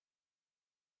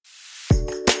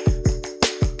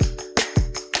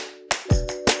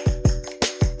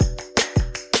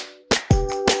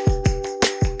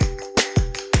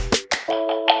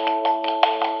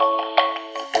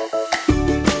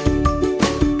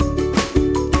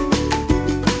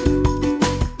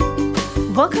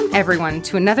Welcome, everyone,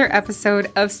 to another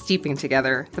episode of Steeping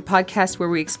Together, the podcast where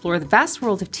we explore the vast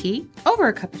world of tea over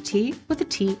a cup of tea with a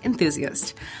tea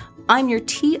enthusiast. I'm your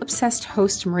tea-obsessed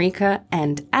host, Marika,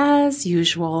 and as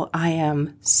usual, I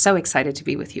am so excited to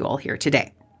be with you all here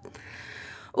today.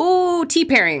 Ooh, tea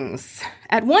pairings.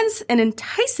 At once an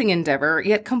enticing endeavor,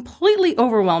 yet completely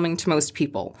overwhelming to most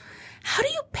people. How do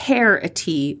you pair a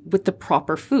tea with the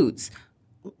proper foods?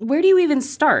 Where do you even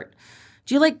start?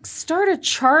 Do you start a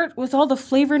chart with all the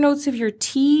flavor notes of your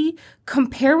tea,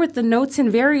 compare with the notes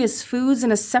in various foods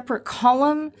in a separate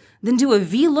column, then do a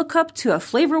VLOOKUP to a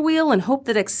flavor wheel and hope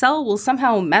that Excel will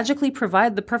somehow magically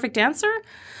provide the perfect answer?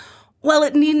 Well,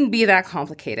 it needn't be that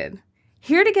complicated.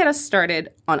 Here to get us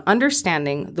started on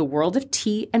understanding the world of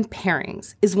tea and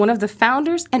pairings is one of the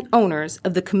founders and owners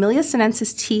of the Camellia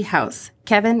Sinensis Tea House,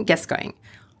 Kevin Gascoyne.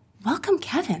 Welcome,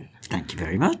 Kevin. Thank you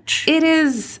very much. It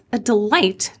is a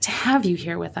delight to have you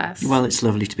here with us. Well, it's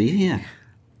lovely to be here.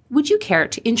 Would you care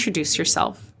to introduce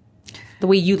yourself the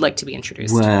way you'd like to be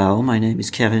introduced? Well, my name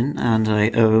is Kevin, and I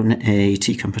own a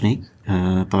tea company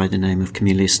by the name of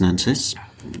Camellia Sinensis,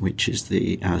 which is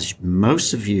as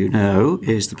most of you know,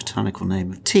 is the botanical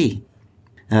name of tea.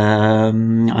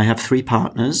 I have 3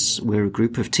 partners. We're a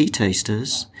group of tea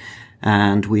tasters,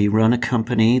 and we run a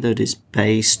company that is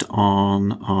based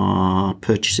on our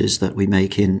purchases that we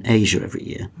make in Asia every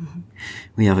year. Mm-hmm.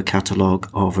 We have a catalogue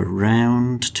of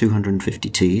around 250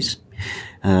 teas.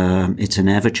 It's an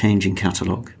ever-changing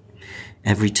catalogue.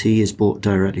 Every tea is bought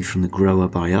directly from the grower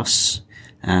by us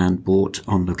and bought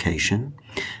on location.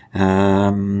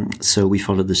 So we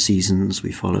follow the seasons,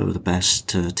 we follow the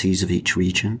best teas of each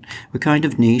region. We're kind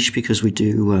of niche because we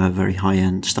do very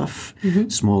high-end stuff, mm-hmm.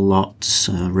 small lots,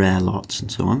 rare lots, and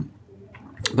so on.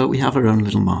 But we have our own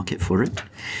little market for it.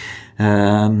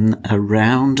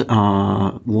 Around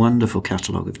our wonderful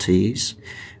catalogue of teas,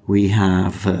 we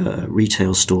have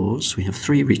retail stores. We have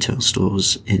 3 retail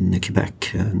stores in the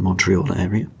Quebec and Montreal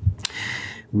area.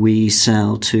 We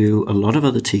sell to a lot of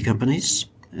other tea companies.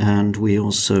 And we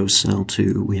also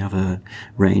we have a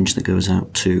range that goes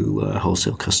out to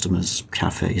wholesale customers,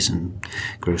 cafes and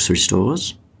grocery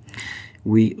stores.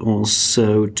 We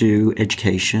also do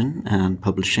education and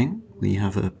publishing. We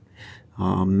have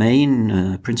our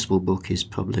main principal book is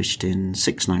published in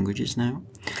 6 languages now.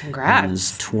 Congrats. And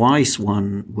has twice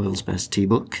won World's Best Tea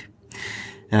Book.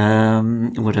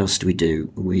 What else do?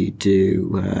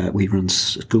 We run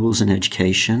schools and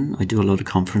education. I do a lot of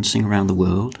conferencing around the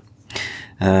world.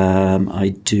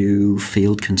 I do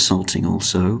field consulting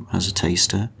also as a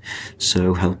taster,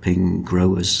 so helping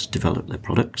growers develop their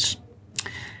products.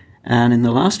 And in the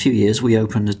last few years, we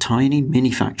opened a tiny mini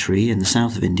factory in the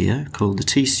south of India called the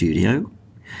Tea Studio,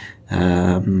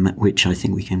 which I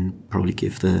think we can probably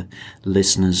give the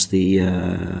listeners the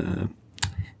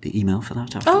email for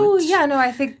that afterwards. Oh, yeah, no,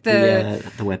 I think the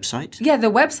website. Yeah,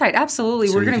 the website, absolutely.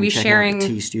 So we're going to be sharing the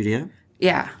Tea Studio.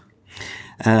 Yeah.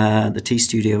 The Tea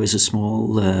Studio is a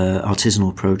small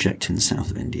artisanal project in the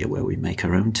south of India where we make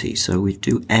our own tea. So we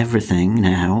do everything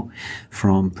now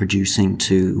from producing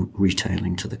to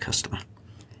retailing to the customer.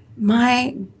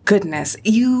 My goodness,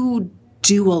 you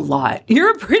do a lot.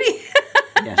 You're pretty...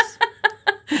 Yes.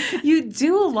 You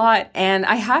do a lot. And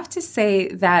I have to say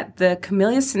that the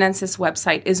Camellia Sinensis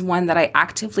website is one that I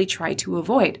actively try to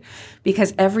avoid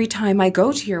because every time I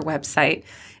go to your website,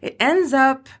 it ends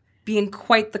up being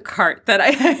quite the cart that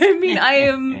I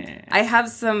have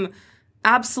some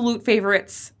absolute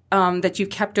favorites that you've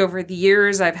kept over the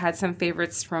years. I've had some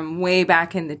favorites from way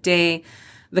back in the day.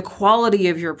 The quality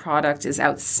of your product is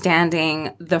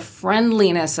outstanding. The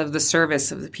friendliness of the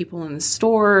service of the people in the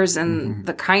stores and mm-hmm.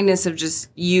 the kindness of just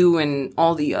you and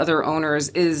all the other owners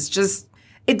is just,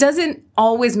 it doesn't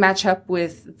always match up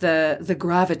with the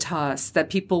gravitas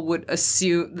that people would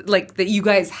assume, that you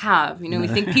guys have. You know, we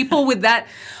think people with that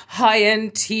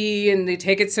high-end tea and they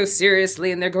take it so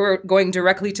seriously and they're going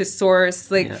directly to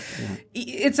source.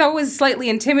 It's always slightly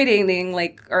intimidating.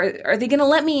 Are they going to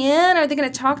let me in? Are they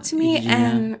going to talk to me? Yeah.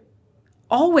 And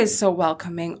always so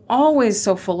welcoming, always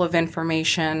so full of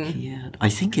information. Yeah, I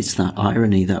think it's that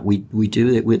irony that we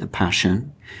do it with a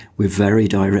passion. We're very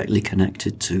directly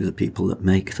connected to the people that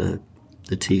make the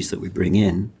teas that we bring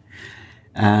in.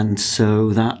 And so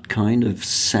that kind of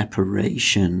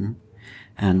separation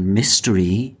and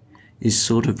mystery is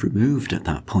sort of removed at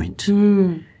that point.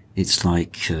 Mm. It's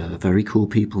like very cool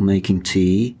people making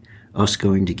tea, us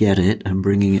going to get it and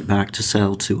bringing it back to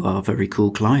sell to our very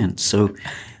cool clients. So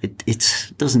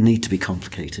it doesn't need to be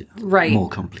complicated. Right. More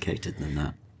complicated than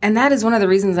that. And that is one of the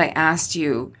reasons I asked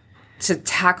you to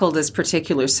tackle this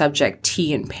particular subject,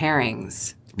 tea and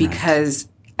pairings, because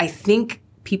I think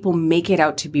people make it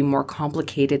out to be more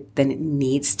complicated than it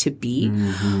needs to be.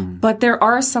 But there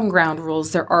are some ground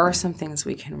rules. There are some things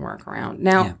we can work around.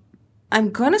 Now, I'm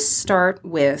going to start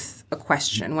with a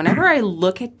question. Whenever I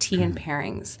look at tea and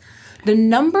pairings, the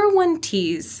number one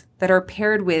teas that are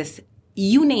paired with,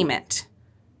 you name it,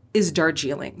 is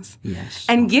Darjeelings. Yes.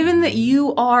 And given that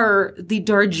you are the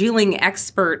Darjeeling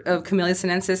expert of Camellia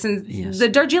sinensis and the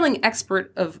Darjeeling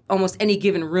expert of almost any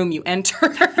given room you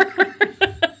enter.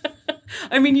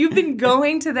 I mean, you've been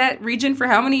going to that region for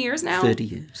how many years now? 30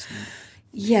 years.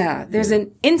 Yeah, there's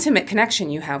an intimate connection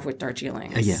you have with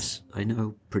Darjeeling. Yes, I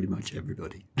know pretty much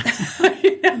everybody.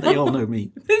 They all know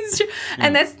me. This is true.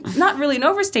 And that's not really an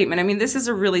overstatement. I mean, this is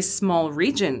a really small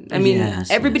region. I mean,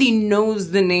 everybody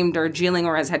knows the name Darjeeling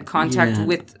or has had contact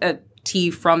with a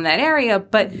tea from that area,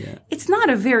 but it's not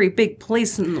a very big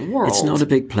place in the world. It's not a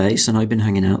big place, and I've been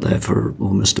hanging out there for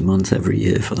almost a month every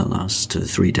year for the last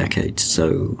 3 decades.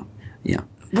 So, yeah.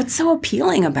 What's so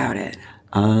appealing about it?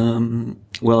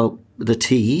 Well, the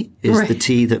tea is the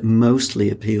tea that mostly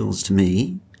appeals to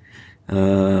me.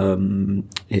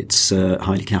 It's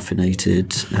highly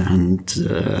caffeinated and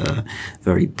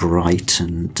very bright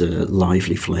and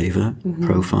lively flavor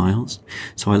profiles.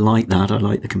 So I like that. I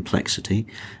like the complexity.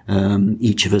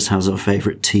 Each of us has our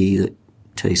favorite tea that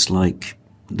tastes like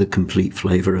the complete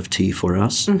flavor of tea for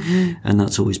us, and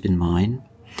that's always been mine.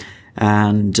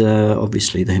 And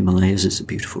obviously the Himalayas is a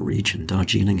beautiful region.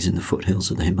 Darjeeling is in the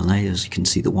foothills of the Himalayas. You can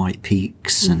see the white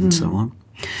peaks and so on.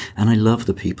 And I love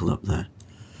the people up there.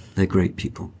 They're great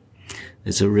people.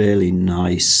 There's a really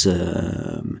nice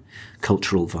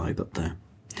cultural vibe up there.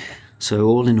 So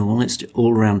all in all, it's an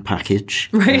all-round package.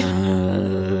 Right.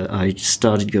 I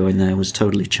started going there, was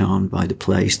totally charmed by the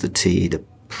place, the tea, the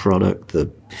product,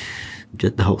 the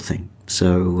whole thing.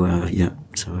 So,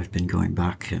 so I've been going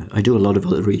back. I do a lot of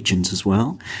other regions as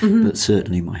well, but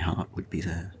certainly my heart would be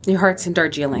there. Your heart's in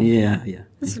Darjeeling. Yeah.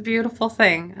 It's a beautiful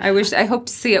thing. I hope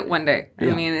to see it one day. I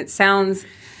mean, it sounds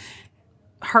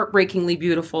heartbreakingly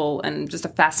beautiful and just a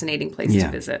fascinating place to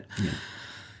visit. Yeah.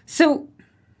 So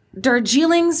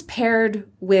Darjeeling's paired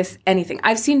with anything.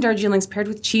 I've seen Darjeeling's paired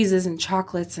with cheeses and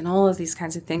chocolates and all of these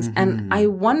kinds of things. And I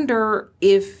wonder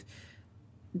if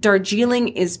Darjeeling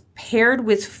is paired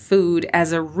with food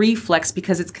as a reflex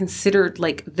because it's considered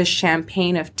like the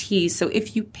champagne of tea. So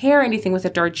if you pair anything with a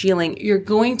Darjeeling, you're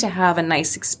going to have a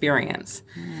nice experience.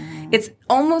 It's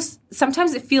almost,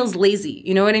 sometimes it feels lazy.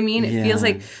 You know what I mean? It feels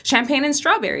like champagne and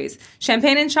strawberries,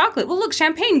 champagne and chocolate. Well, look,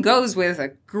 champagne goes with a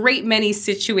great many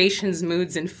situations,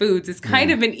 moods, and foods. It's kind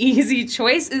of an easy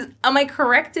choice. Am I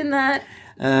correct in that?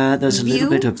 There's a little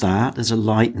bit of that. There's a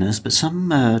lightness, but some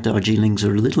Darjeelings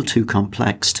are a little too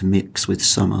complex to mix with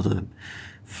some other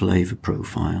flavor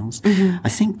profiles. I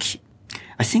think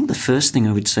the first thing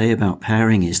I would say about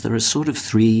pairing is there are sort of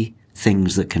 3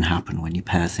 things that can happen when you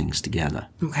pair things together.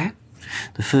 Okay.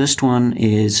 The first one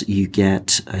is you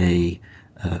get a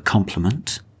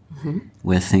complement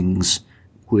where things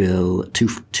will two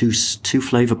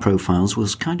flavor profiles will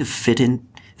kind of fit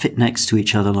next to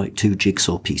each other like 2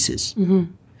 jigsaw pieces.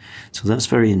 So that's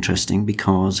very interesting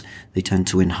because they tend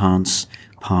to enhance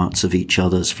parts of each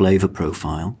other's flavor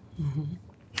profile.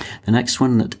 The next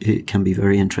one that it can be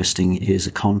very interesting is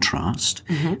a contrast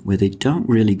where they don't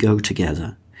really go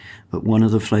together, but one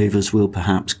of the flavors will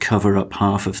perhaps cover up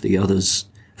half of the other's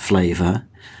flavor,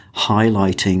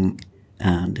 highlighting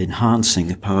and enhancing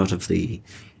a part of the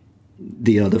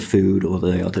other food or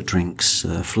the other drink's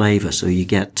flavor. So you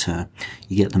get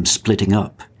them splitting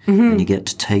up, and you get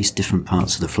to taste different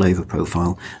parts of the flavor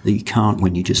profile that you can't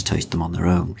when you just taste them on their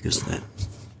own because they're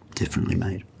differently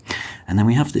made. And then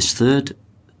we have this third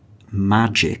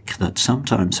magic that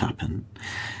sometimes happen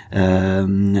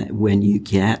when you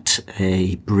get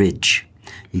a bridge.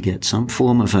 You get some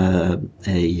form of a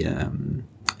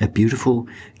beautiful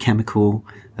chemical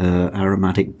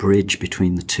aromatic bridge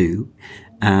between the two.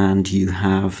 And you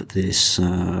have this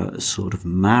sort of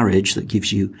marriage that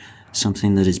gives you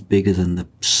something that is bigger than the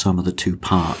sum of the 2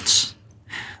 parts.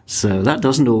 So that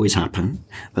doesn't always happen,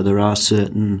 but there are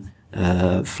certain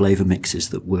flavor mixes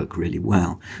that work really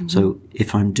well. So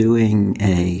if I'm doing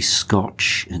a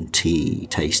Scotch and tea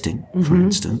tasting, for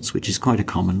instance, which is quite a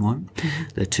common one,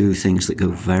 they're 2 things that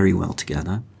go very well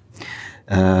together.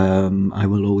 I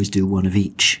will always do one of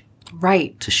each.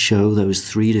 Right. To show those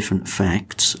 3 different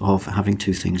effects of having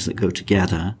 2 things that go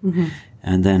together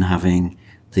and then having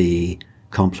the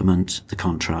complement, the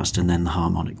contrast, and then the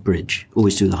harmonic bridge.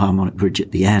 Always do the harmonic bridge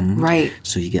at the end. Right.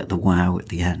 So you get the wow at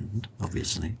the end,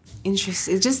 obviously.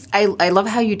 Interesting. I love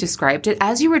how you described it.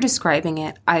 As you were describing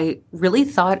it, I really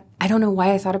thought, I don't know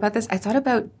why I thought about this. I thought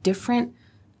about different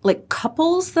like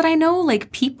couples that I know,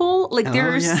 like people, like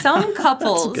there are some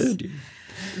couples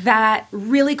that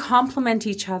really complement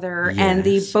each other and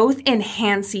they both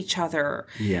enhance each other.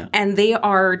 Yeah. And they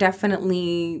are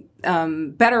definitely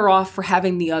better off for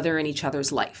having the other in each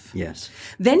other's life. Yes.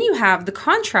 Then you have the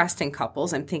contrasting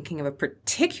couples. I'm thinking of a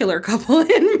particular couple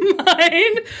in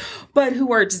mind, but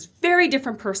who are just very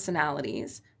different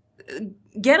personalities.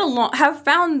 Get along, have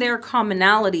found their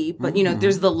commonality, but you know,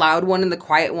 there's the loud one and the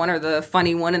quiet one, or the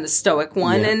funny one and the stoic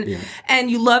one,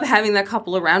 and you love having that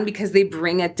couple around because they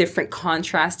bring a different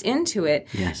contrast into it.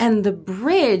 Yes. And the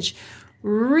bridge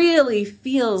really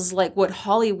feels like what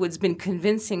Hollywood's been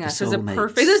convincing us is a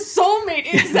perfect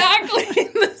soulmate. Exactly.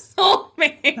 The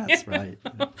soulmate. That's right.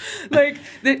 Like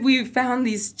that we've found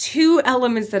these two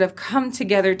elements that have come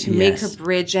together to make a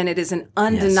bridge, and it is an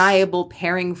undeniable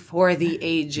pairing for the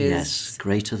ages. Yes,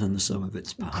 greater than the sum of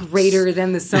its parts. Greater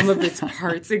than the sum of its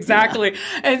parts, exactly.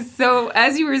 And so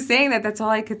as you were saying that, that's all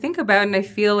I could think about, and I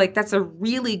feel like that's a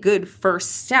really good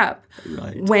first step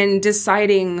when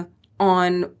deciding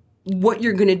on what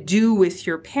you're going to do with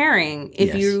your pairing.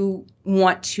 If you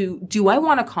want to, do I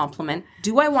want to complement?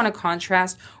 Do I want to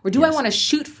contrast? Or do I want to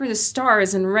shoot for the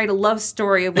stars and write a love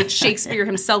story of which Shakespeare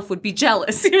himself would be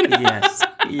jealous? You know? Yes.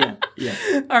 Yeah.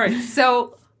 All right.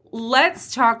 So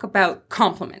let's talk about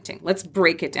complementing. Let's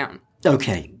break it down.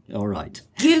 Okay. All right.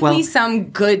 Give me some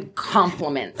good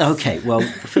compliments. Okay. Well,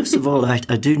 first of all, I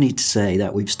do need to say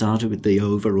that we've started with the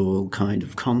overall kind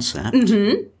of concept,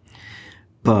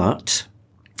 but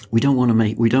we don't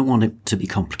want it to be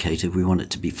complicated. We want it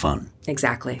to be fun.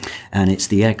 Exactly. And it's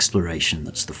the exploration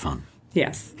that's the fun.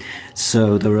 Yes.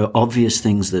 So there are obvious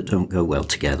things that don't go well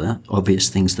together, obvious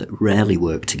things that rarely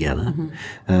work together.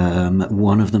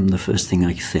 One of them, the first thing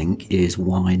I think, is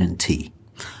wine and tea.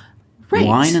 Right.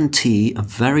 Wine and tea are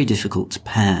very difficult to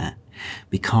pair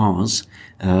because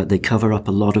they cover up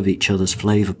a lot of each other's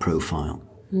flavor profile.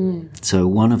 So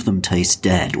one of them tastes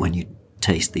dead when you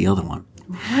taste the other one.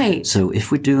 Right. So if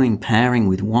we're doing pairing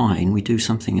with wine, we do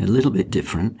something a little bit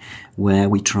different, where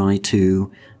we try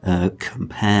to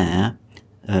compare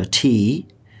tea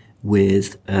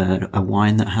with a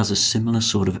wine that has a similar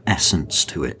sort of essence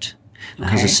to it. It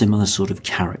has a similar sort of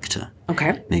character.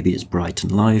 Okay. Maybe it's bright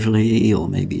and lively, or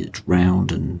maybe it's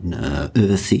round and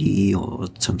earthy, or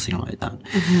something like that.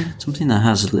 Something that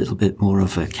has a little bit more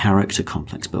of a character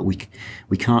complex, but we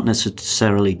can't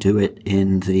necessarily do it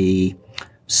in the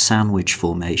sandwich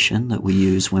formation that we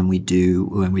use when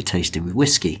we're tasting with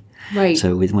whiskey. Right.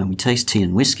 So when we taste tea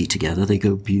and whiskey together, they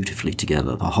go beautifully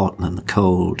together. The hot and the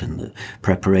cold, and the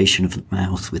preparation of the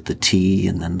mouth with the tea,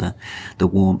 and then the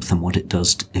warmth and what it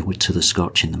does to the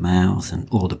scotch in the mouth,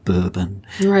 or the bourbon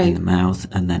in the mouth,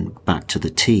 and then back to the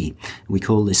tea. We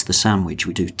call this the sandwich.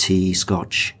 We do tea,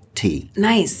 scotch, tea.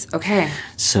 Nice. Okay.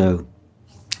 So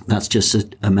that's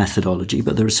just a methodology,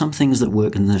 but there are some things that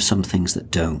work and there are some things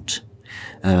that don't.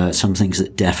 Some things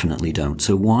that definitely don't.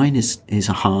 So wine is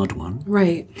a hard one.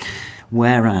 Right.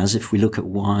 Whereas if we look at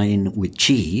wine with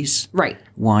cheese,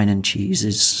 wine and cheese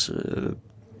is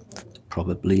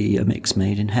probably a mix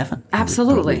made in heaven.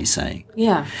 Absolutely. I would probably say.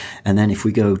 Yeah. And then if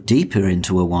we go deeper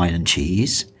into a wine and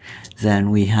cheese,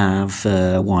 then we have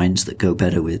wines that go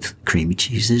better with creamy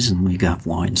cheeses, and we have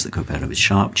wines that go better with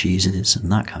sharp cheeses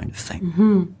and that kind of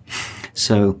thing.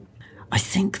 So I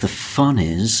think the fun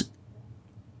is,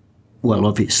 well,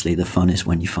 obviously the fun is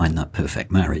when you find that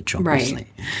perfect marriage, obviously.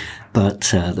 Right. But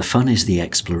the fun is the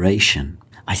exploration.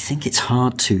 I think it's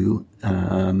hard to,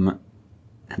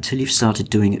 until you've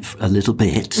started doing it a little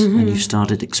bit and you've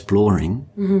started exploring,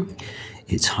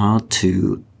 it's hard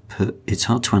to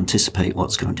anticipate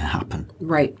what's going to happen.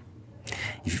 Right.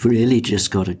 You've really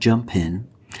just got to jump in,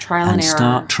 trial and error,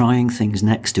 start trying things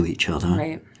next to each other.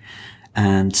 Right.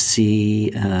 And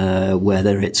see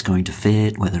whether it's going to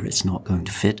fit, whether it's not going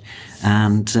to fit,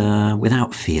 and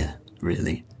without fear,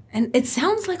 really. And it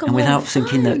sounds like and without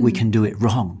thinking that we can do it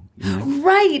wrong. You know?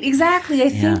 Right, exactly. I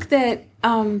think that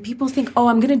people think, oh,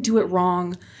 I'm going to do it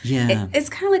wrong. Yeah. It's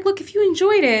kind of like, look, if you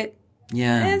enjoyed it,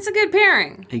 it's a good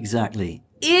pairing. Exactly.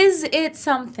 Is it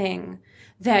something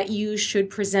that you should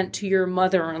present to your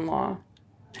mother-in-law?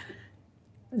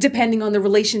 Depending on the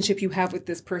relationship you have with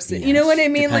this person. Yes, you know what I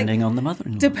mean? Depending on the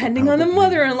mother-in-law. Depending on the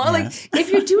mother-in-law. Yes. Like, if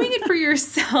you're doing it for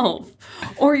yourself,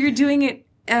 or you're doing it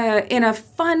in a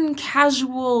fun,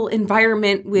 casual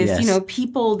environment with,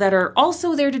 people that are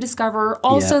also there to discover,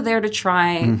 also there to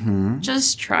try,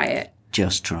 just try it.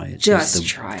 Just try it. Just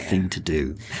try it. Thing to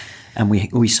do. And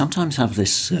we sometimes have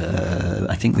this,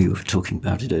 I think we were talking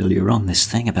about it earlier on, this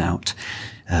thing about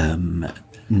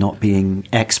not being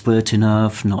expert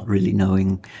enough, not really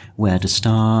knowing where to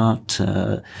start.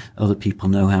 Other people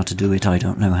know how to do it. I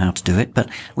don't know how to do it. But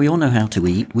we all know how to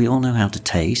eat. We all know how to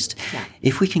taste. Yeah.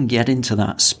 If we can get into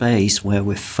that space where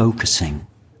we're focusing,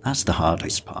 that's the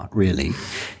hardest part, really,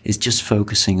 is just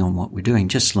focusing on what we're doing,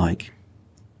 just like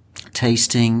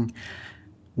tasting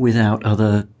without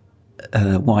other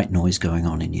white noise going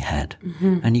on in your head.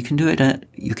 Mm-hmm. And you can do it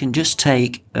you can just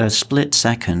take a split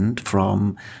second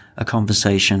from a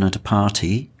conversation at a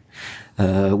party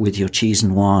with your cheese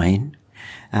and wine,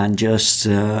 and just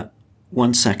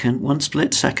 1 second, one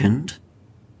split second,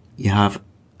 you have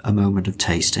a moment of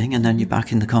tasting, and then you're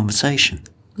back in the conversation.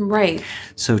 Right.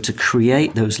 So to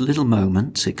create those little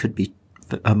moments, it could be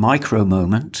a micro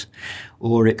moment,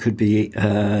 or it could be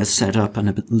set up and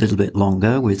a little bit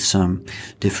longer with some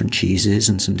different cheeses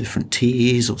and some different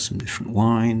teas or some different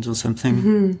wines or something.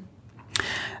 Mm-hmm.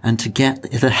 And to get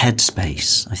the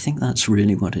headspace, I think that's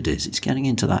really what it is. It's getting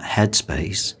into that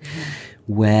headspace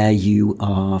where you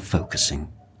are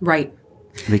focusing. Right.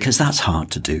 Because that's hard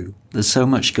to do. There's so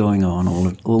much going on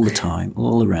all the time,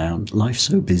 all around. Life's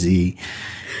so busy,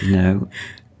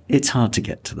 It's hard to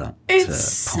get to that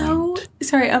point.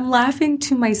 Sorry, I'm laughing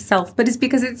to myself, but it's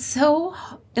because it's so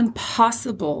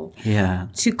impossible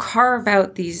to carve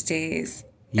out these days.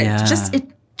 Yeah.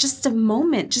 Just a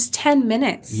moment, just 10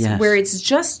 minutes where it's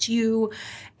just you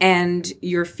and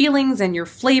your feelings and your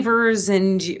flavors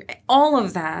and all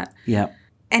of that. Yeah.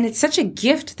 And it's such a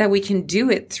gift that we can do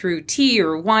it through tea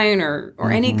or wine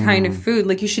or any kind of food.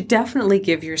 Like, you should definitely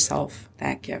give yourself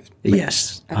that gift.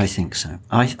 Yes, okay. I think so.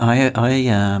 I've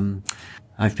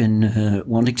been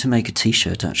wanting to make a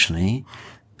T-shirt, actually,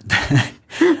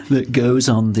 that goes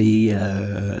on the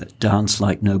dance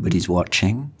like nobody's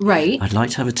watching. Right. I'd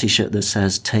like to have a T-shirt that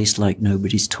says taste like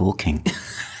nobody's talking.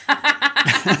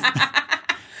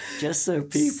 Just so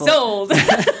people... Sold!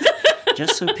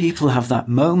 Just so people have that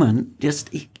moment,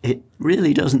 it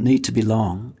really doesn't need to be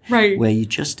long, right? Where you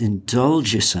just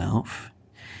indulge yourself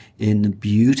in the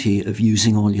beauty of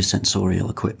using all your sensorial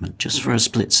equipment just for a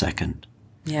split second.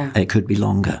 Yeah. It could be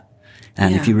longer.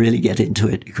 And if you really get into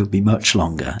it, it could be much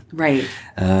longer. Right.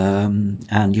 And,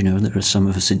 there are some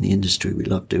of us in the industry, we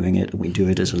love doing it and we do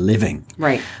it as a living.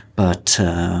 Right. But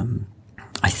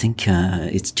I think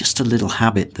it's just a little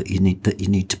habit that you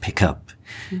need to pick up.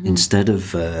 Mm-hmm. Instead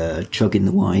of chugging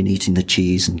the wine, eating the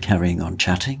cheese and carrying on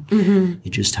chatting, you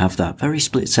just have that very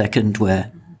split second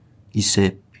where you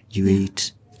sip, you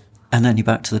eat, and then you're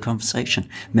back to the conversation.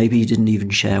 Maybe you didn't even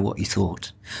share what you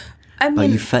thought, but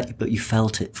you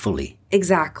felt it fully.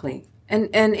 Exactly. And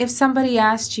if somebody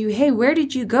asked you, hey, where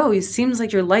did you go? It seems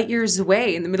like you're light years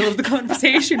away in the middle of the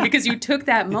conversation because you took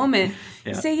that moment.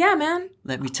 You say, yeah, man.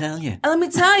 Let me tell you.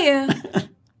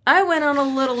 I went on a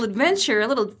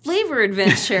little flavor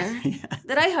adventure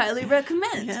that I highly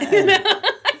recommend. Yeah.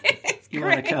 You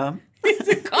want to come? It's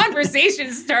a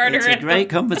conversation starter. It's a great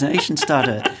conversation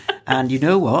starter. And you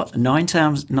know what? 9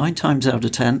 times out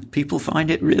of 10, people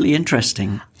find it really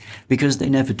interesting because they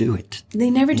never do it. They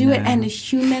never do it. And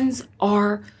humans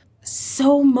are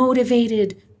so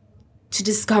motivated to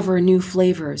discover new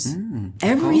flavors.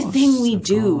 Everything we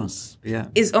do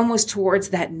is almost towards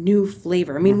that new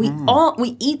flavor. I mean,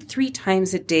 we eat 3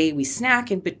 times a day. We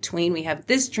snack in between. We have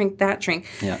this drink, that drink.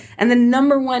 Yeah. And the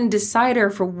number one decider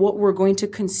for what we're going to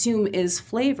consume is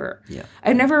flavor. Yeah.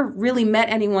 I've never really met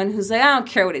anyone who's like, I don't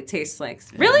care what it tastes like.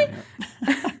 Really?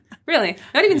 Yeah. Really?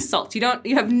 Not even salt.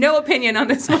 You have no opinion on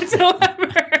this whatsoever.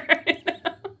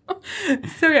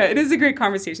 So it is a great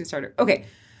conversation starter. Okay.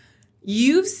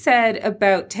 You've said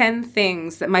about 10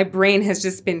 things that my brain has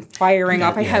just been firing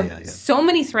off. I have so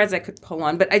many threads I could pull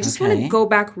on, but I just want to go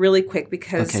back really quick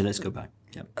because... Okay, let's go back.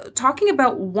 Yep. Talking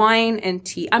about wine and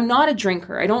tea, I'm not a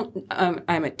drinker.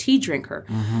 I'm a tea drinker.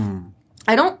 Mm-hmm.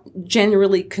 I don't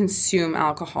generally consume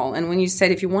alcohol. And when you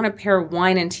said if you want to pair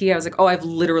wine and tea, I was like, I've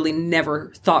literally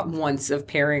never thought once of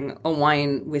pairing a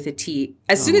wine with a tea.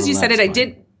 As soon as you said it, I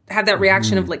did have that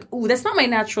reaction of like, ooh, that's not my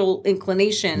natural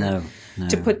inclination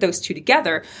to put those two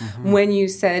together. Mm-hmm. When you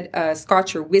said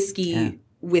scotch or whiskey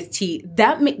with tea,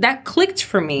 that clicked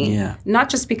for me. Yeah. Not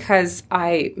just because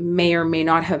I may or may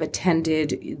not have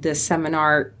attended the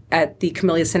seminar at the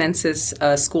Camellia Sinensis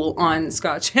school on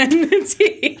scotch and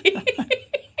tea.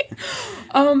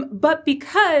 But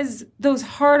because those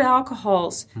hard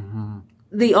alcohols,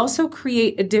 they also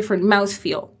create a different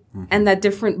mouthfeel. And that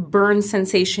different burn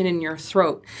sensation in your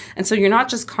throat. And so you're not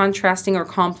just contrasting or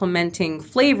complementing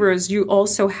flavors, you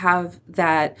also have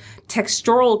that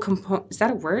textural component. Is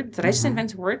that a word? Did I just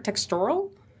invent a word?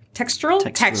 Textural?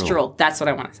 Textural. That's what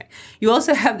I want to say. You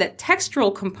also have that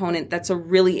textural component that's a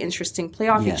really interesting play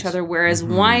off each other, whereas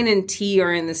wine and tea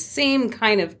are in the same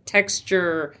kind of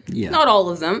texture. Yeah. Not all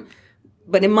of them,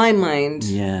 but in my mind.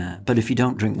 Yeah, but if you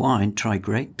don't drink wine, try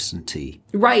grapes and tea.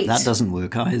 Right. That doesn't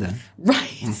work either.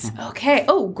 Right. Okay.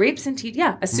 Oh, grapes and tea.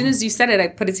 Yeah. As soon as you said it, I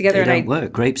put it together. They don't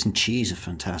work. Grapes and cheese are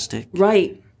fantastic.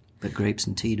 Right. But grapes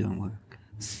and tea don't work.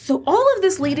 So all of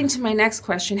this leading to my next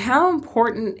question, how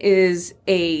important is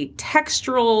a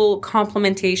textural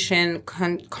complementation,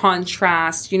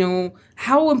 contrast?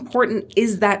 How important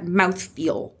is that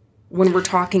mouthfeel when we're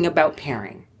talking about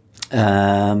pairing?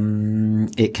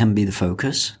 It can be the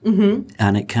focus,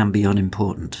 and it can be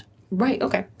unimportant. Right,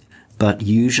 okay. But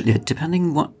usually,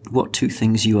 depending what two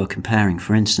things you are comparing,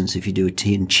 for instance, if you do a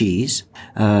tea and cheese,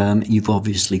 you've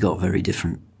obviously got very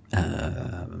different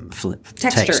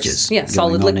textures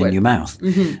solid liquid in your mouth.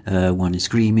 One is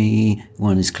creamy,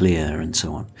 one is clear, and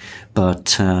so on.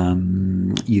 But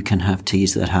you can have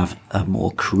teas that have a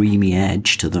more creamy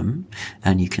edge to them,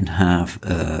 and you can have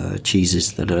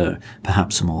cheeses that are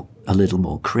perhaps a little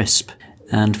more crisp.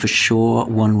 And for sure,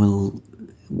 one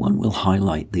will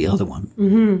highlight the other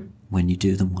one when you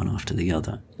do them one after the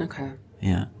other. Okay.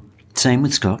 Yeah. Same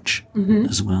with Scotch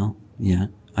as well. Yeah.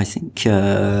 I think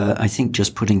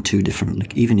just putting two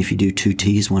different, even if you do two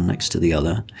teas one next to the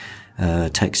other,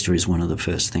 texture is one of the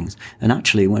first things. And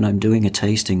actually, when I'm doing a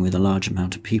tasting with a large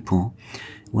amount of people,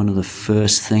 one of the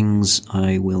first things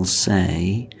I will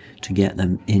say to get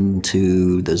them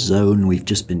into the zone we've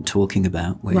just been talking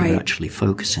about, where you're actually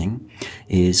focusing,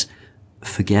 is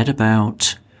forget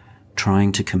about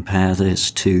trying to compare this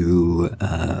to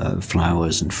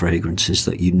flowers and fragrances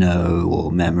that you know,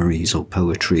 or memories or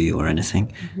poetry or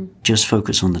anything. Just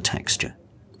focus on the texture.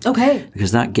 Okay.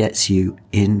 Because that gets you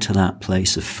into that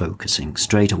place of focusing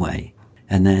straight away.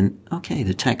 And then, okay,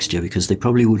 the texture, because they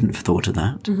probably wouldn't have thought of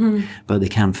that, but they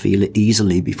can feel it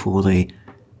easily before they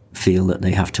feel that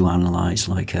they have to analyze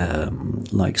like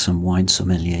some wine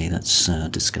sommelier that's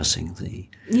discussing the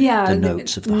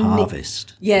notes of the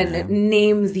harvest.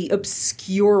 Name the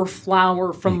obscure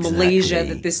flower from Malaysia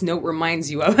that this note reminds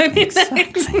you of.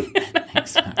 Exactly.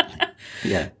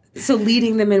 Yeah. So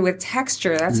leading them in with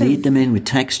texture. Lead them in with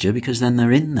texture, because then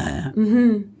they're in there.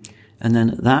 And then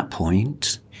at that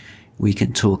point, we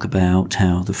can talk about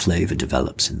how the flavor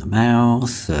develops in the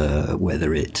mouth,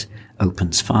 whether it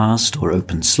opens fast or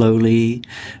opens slowly,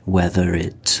 whether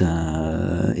it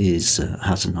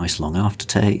has a nice long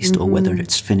aftertaste, or whether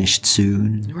it's finished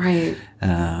soon. Right.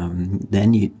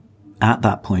 Then at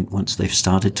that point, once they've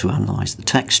started to analyze the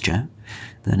texture,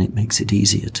 then it makes it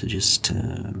easier to just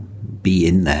be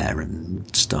in there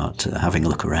and start having a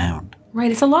look around. Right.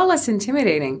 It's a lot less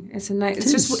intimidating.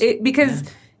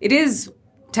 It is.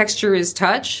 Texture is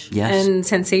touch and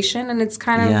sensation, and it's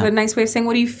kind of a nice way of saying,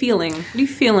 what are you feeling? What are you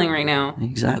feeling right now?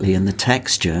 Exactly, and the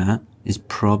texture is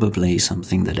probably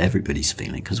something that everybody's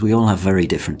feeling, because we all have very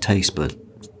different taste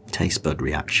bud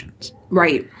reactions.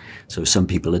 Right. So some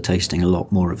people are tasting a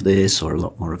lot more of this or a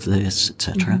lot more of this,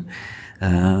 etc.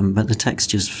 But the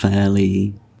texture's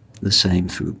fairly the same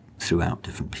throughout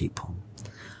different people.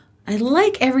 I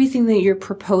like everything that you're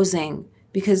proposing,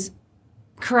 because,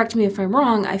 correct me if I'm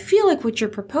wrong, I feel like what you're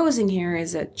proposing here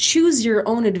is a choose your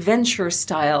own adventure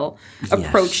style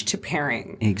approach to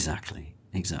pairing. Exactly.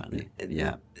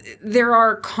 Yeah. There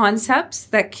are concepts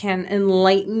that can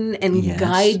enlighten and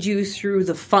guide you through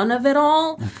the fun of it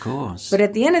all. Of course. But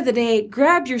at the end of the day,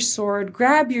 grab your sword,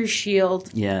 grab your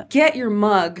shield, get your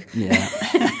mug. Yeah.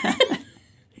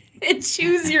 And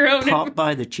choose your own. Park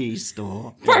by the cheese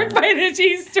store. By the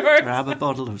cheese store. Grab a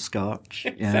bottle of scotch.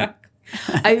 Exactly.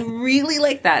 I really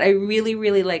like that. I really,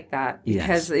 really like that.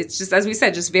 Because it's just, as we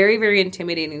said, just very, very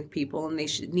intimidating to people, and they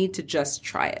should need to just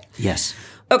try it. Yes.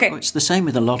 Okay. Well, it's the same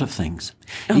with a lot of things.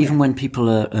 Even when people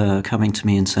are coming to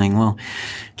me and saying, well,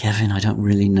 Kevin, I don't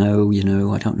really know,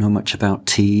 I don't know much about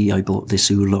tea. I bought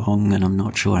this oolong and I'm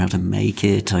not sure how to make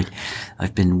it.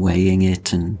 I've been weighing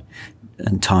it and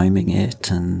timing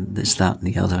it and this, that, and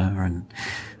the other. And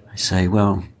I say,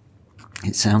 well,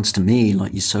 it sounds to me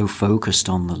like you're so focused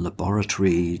on the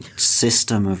laboratory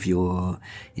system of your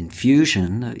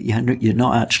infusion, you're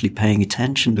not actually paying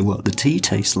attention to what the tea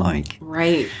tastes like.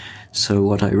 Right. So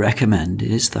what I recommend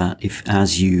is that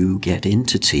as you get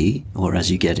into tea, or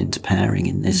as you get into pairing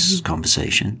in this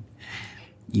conversation,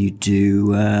 you do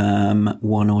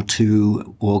one or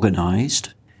two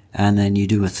organized, and then you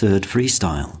do a third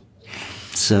freestyle.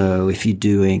 So if you're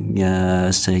doing,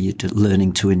 say you're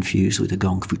learning to infuse with a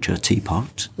gongfucha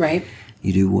teapot, right?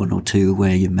 You do one or two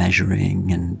where you're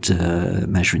measuring and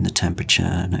measuring the temperature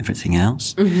and everything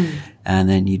else. And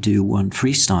then you do one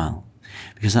freestyle.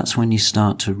 because that's when you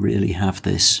start to really have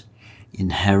this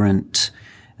inherent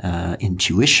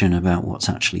intuition about what's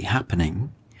actually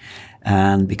happening.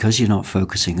 And because you're not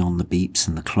focusing on the beeps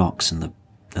and the clocks and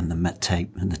the met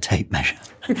tape and the tape measure,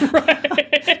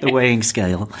 the weighing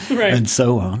scale, and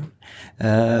so on,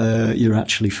 you're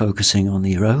actually focusing on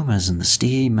the aromas and the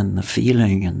steam and the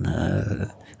feeling and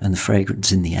the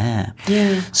fragrance in the air.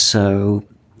 Yeah. So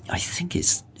I think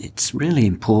it's really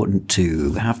important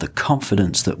to have the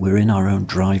confidence that we're in our own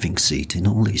driving seat in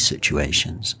all these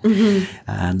situations,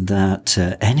 and that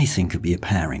anything could be a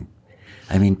pairing.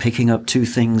 I mean, picking up two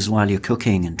things while you're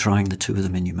cooking and trying the two of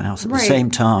them in your mouth at the same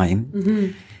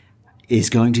time is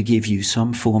going to give you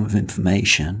some form of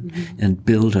information and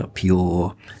build up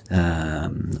your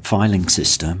filing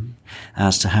system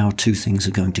as to how two things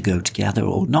are going to go together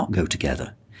or not go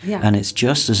together. Yeah. And it's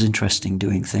just as interesting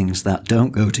doing things that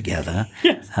don't go together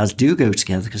as do go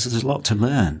together, because there's a lot to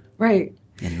learn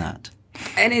in that.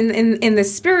 And in the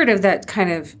spirit of that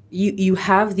kind of, you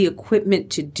have the equipment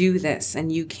to do this,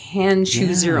 and you can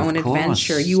choose your own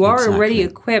adventure. You are already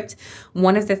equipped.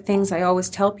 One of the things I always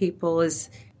tell people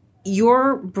is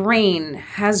your brain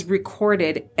has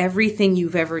recorded everything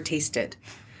you've ever tasted.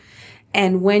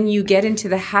 And when you get into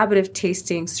the habit of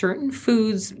tasting certain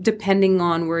foods, depending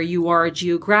on where you are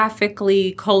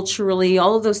geographically, culturally,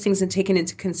 all of those things are taken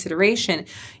into consideration,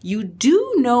 you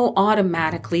do know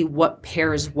automatically what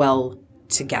pairs well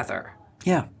together.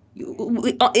 Yeah.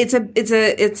 It's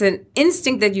an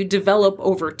instinct that you develop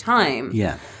over time.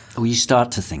 Yeah. Or you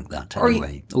start to think that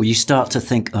anyway. Or you start to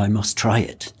think, I must try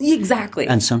it. Exactly.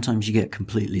 And sometimes you get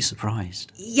completely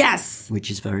surprised. Yes.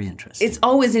 Which is very interesting. It's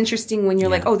always interesting when you're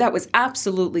like, oh, that was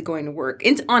absolutely going to work.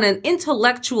 On an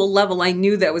intellectual level, I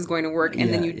knew that was going to work.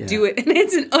 And then you do it, and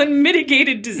it's an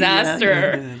unmitigated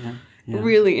disaster. Yeah.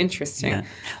 Really interesting. Yeah.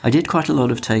 I did quite a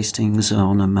lot of tastings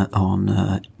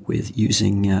with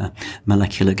using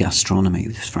molecular gastronomy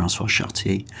with Francois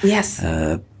Chartier. Yes.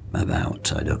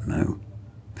 About, I don't know,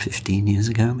 15 years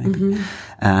ago, maybe.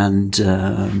 And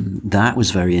that was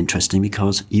very interesting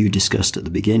because you discussed at the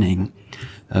beginning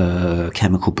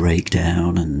chemical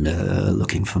breakdown and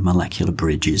looking for molecular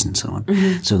bridges and so on.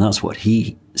 So that's what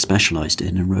he specialized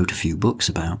in and wrote a few books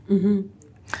about. And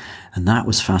that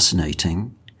was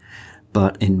fascinating.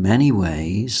 But in many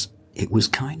ways, it was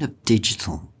kind of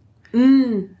digital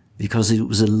because it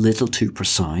was a little too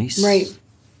precise. Right.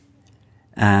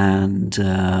 And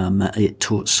it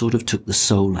sort of took the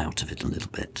soul out of it a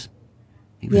little bit.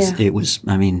 It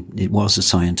was a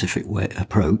scientific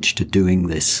approach to doing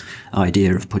this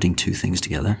idea of putting two things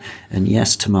together. And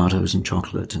yes, tomatoes and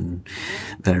chocolate and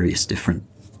various different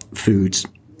foods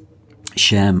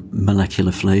share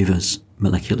molecular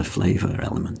flavor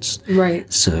elements.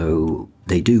 Right. So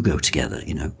they do go together,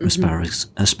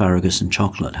 asparagus and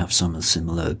chocolate have some of the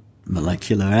similar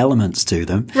molecular elements to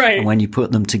them. Right. And when you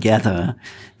put them together,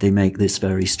 they make this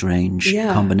very strange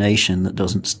combination that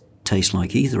doesn't taste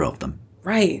like either of them.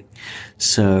 Right.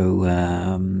 So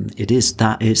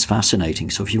that is fascinating.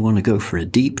 So if you want to go for a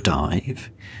deep dive,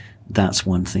 that's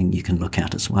one thing you can look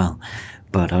at as well.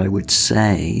 But I would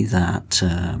say that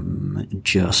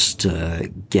just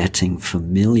getting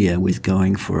familiar with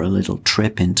going for a little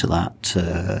trip into that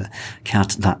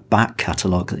that back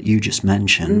catalogue that you just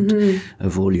mentioned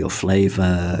of all your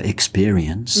flavour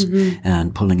experience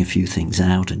and pulling a few things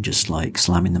out and just like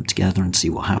slamming them together and see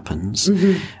what happens,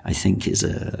 I think is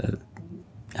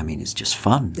it's just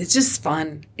fun. It's just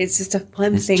fun. It's just a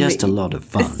fun thing. It's just a lot of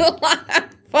fun. It's a lot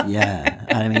of fun. Yeah.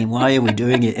 I mean, why are we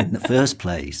doing it in the first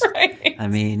place? Right. I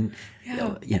mean,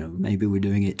 maybe we're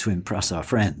doing it to impress our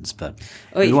friends, but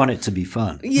we want it to be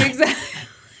fun. Yeah, exactly.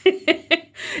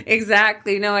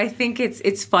 Exactly. No, I think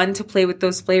it's fun to play with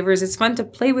those flavors. It's fun to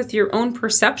play with your own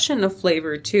perception of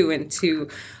flavor too, and to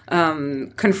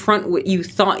confront what you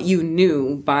thought you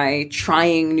knew by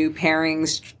trying new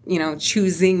pairings,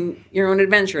 choosing your own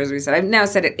adventure, as we said. I've now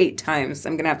said it 8 times.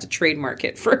 I'm going to have to trademark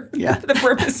it for the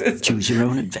purposes. Choose your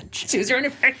own adventure. Choose your own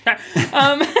adventure.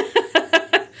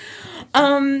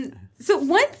 So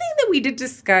one thing that we did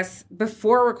discuss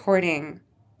before recording,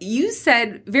 you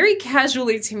said very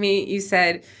casually to me, you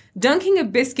said, dunking a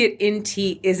biscuit in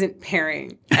tea isn't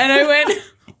pairing. And I went,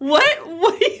 what?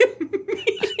 What do you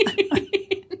mean?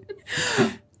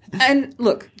 And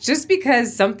look, just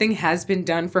because something has been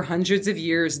done for hundreds of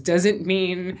years doesn't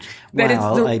mean that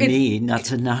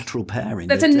that's a natural pairing.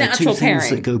 That's a natural pairing. Two things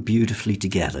that go beautifully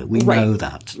together. We know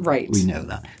that. Right. We know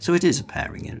that. So it is a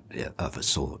pairing of a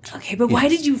sort. Okay, but why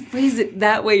did you phrase it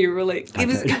that way? You were like, it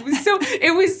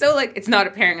was so like, it's not a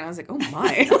pairing. And I was like, oh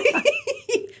my.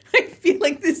 I feel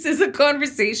like this is a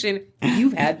conversation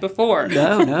you've had before.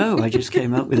 No, I just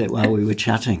came up with it while we were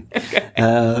chatting. Okay.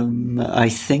 I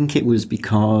think it was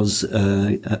because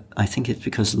it's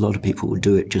because a lot of people would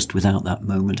do it just without that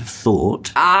moment of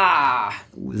thought.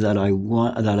 That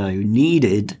I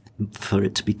needed for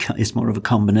it to be. It's more of a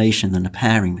combination than a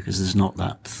pairing because there's not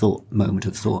that moment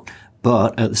of thought.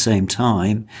 But at the same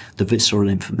time, the visceral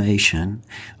information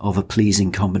of a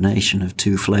pleasing combination of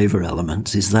two flavor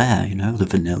elements is there, the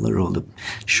vanilla or the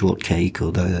shortcake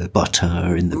or the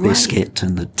butter in the biscuit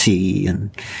and the tea.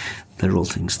 And they're all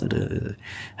things that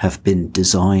have been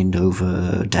designed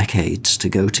over decades to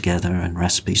go together, and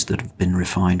recipes that have been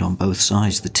refined on both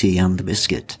sides, the tea and the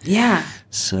biscuit. Yeah.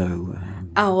 So.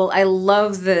 I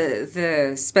love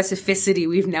the specificity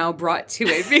we've now brought to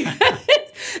it.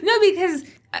 Because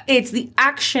it's the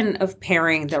action of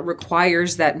pairing that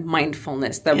requires that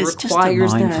mindfulness, It's just a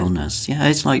mindfulness. Yeah,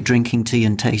 it's like drinking tea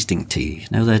and tasting tea.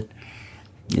 That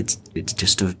it's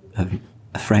just a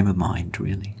frame of mind,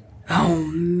 really. Oh,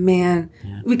 man.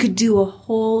 Yeah. We could do a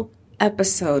whole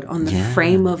episode on the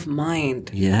frame of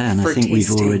mind. Yeah, and I think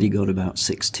we've already got about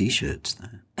 6 T-shirts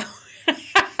there.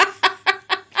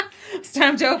 It's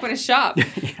time to open a shop.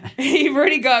 You've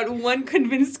already got one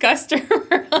convinced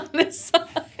customer on this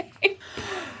side.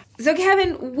 So,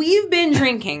 Kevin, we've been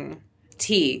drinking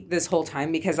tea this whole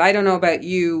time because I don't know about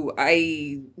you.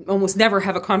 I almost never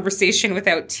have a conversation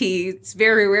without tea. It's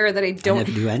very rare that I never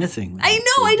do anything. I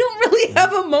know. I don't really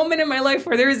have a moment in my life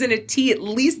where there isn't a tea at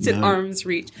least at arm's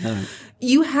reach. No.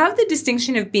 You have the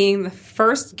distinction of being the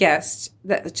first guest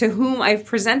to whom I've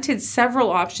presented several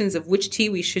options of which tea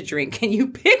we should drink, and you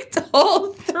picked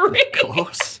all 3. Of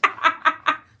course.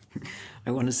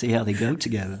 I want to see how they go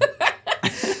together.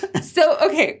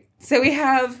 So we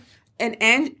have an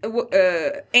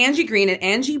Angie Green and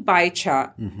Angie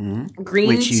Baicha green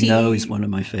tea. Which is one of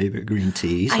my favorite green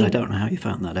teas. I don't know how you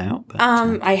found that out. But,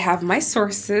 I have my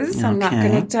sources. Okay. I'm not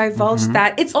going to divulge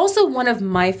that. It's also one of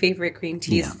my favorite green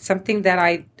teas. Yeah. Something that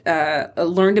I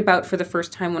learned about for the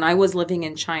first time when I was living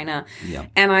in China. Yeah.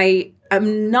 And I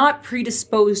am not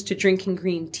predisposed to drinking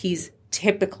green teas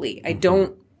typically. I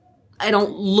don't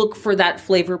look for that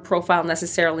flavor profile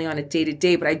necessarily on a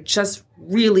day-to-day, but I just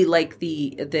really like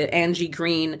the Angie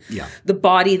Green, the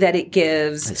body that it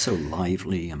gives. It's so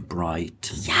lively and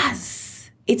bright.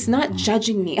 Yes. It's not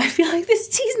judging me. I feel like this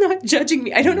tea's not judging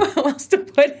me. I don't know how else to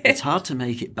put it. It's hard to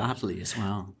make it badly as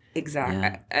well. Exactly.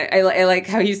 Yeah. I like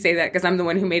how you say that because I'm the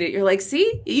one who made it. You're like,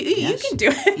 see? You can do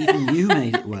it. Even you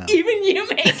made it well. Even you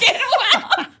make it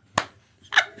well.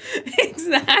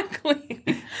 Exactly.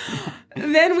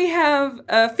 Then we have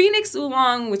Phoenix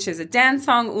Oolong, which is a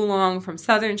dancong oolong from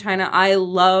southern China. I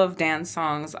love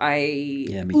dancongs.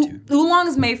 Yeah, me too.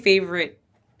 Oolong's my favorite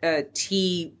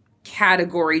tea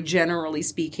category, generally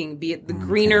speaking, be it the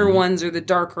greener ones or the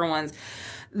darker ones.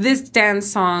 This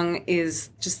dancong is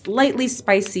just lightly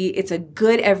spicy. It's a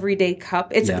good everyday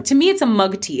cup. To me, it's a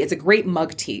mug tea. It's a great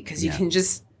mug tea because you can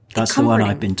just... That's the one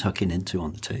I've been tucking into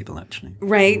on the table, actually.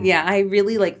 Right, yeah. I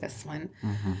really like this one.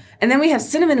 Mm-hmm. And then we have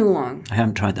cinnamon oolong. I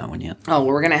haven't tried that one yet. Oh, well,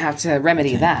 we're going to have to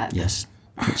remedy that. Yes.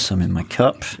 Put some in my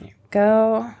cup. There you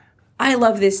go. I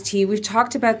love this tea. We've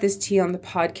talked about this tea on the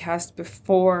podcast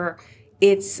before.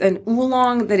 It's an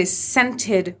oolong that is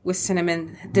scented with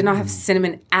cinnamon, did not have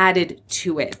cinnamon added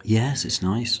to it. Yes, it's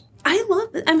nice. I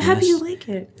love it. I'm happy you like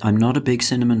it. I'm not a big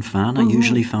cinnamon fan. I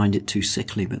usually find it too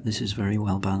sickly, but this is very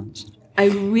well balanced. I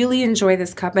really enjoy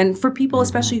this cup, and for people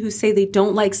especially who say they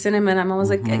don't like cinnamon, I'm always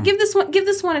like, give this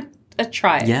one a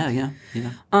try. Yeah.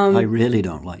 I really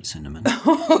don't like cinnamon.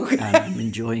 Okay. And I'm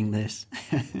enjoying this.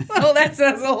 Well, that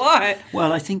says a lot.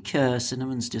 Well, I think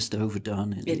cinnamon's just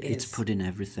overdone. It's put in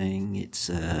everything.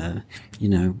 It's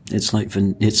it's like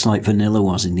vanilla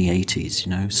was in the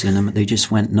 80s. Cinnamon. They just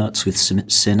went nuts with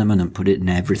cinnamon and put it in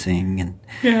everything, and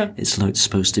it's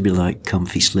supposed to be like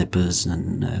comfy slippers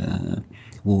and.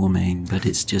 Warming, but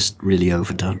it's just really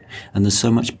overdone. And there's so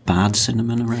much bad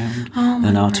cinnamon around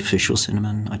and artificial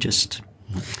cinnamon.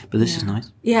 But this is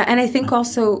nice. Yeah, and I think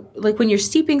also, like when you're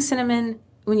steeping cinnamon,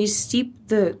 when you steep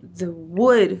the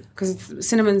wood, because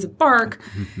cinnamon's a bark,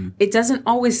 it doesn't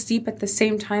always steep at the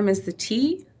same time as the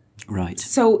tea. Right.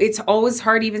 So it's always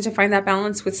hard even to find that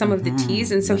balance with some of the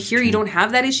teas. And so that's true. You don't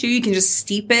have that issue. You can just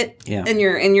steep it and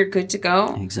you're good to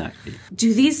go. Exactly.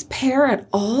 Do these pair at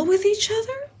all with each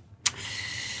other?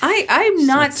 I'm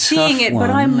not seeing it, but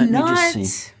I'm not. Let me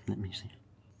see.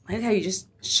 I like how you just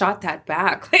shot that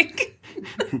back.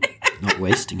 Not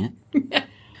wasting it. Yeah.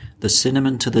 The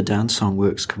cinnamon to the dancong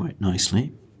works quite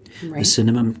nicely. Right. The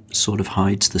cinnamon sort of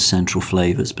hides the central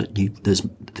flavors, but there's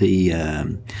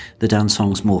the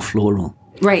dancong's more floral.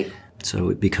 Right. So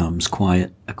it becomes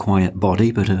a quiet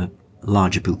body, but a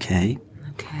larger bouquet.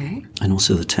 Okay. And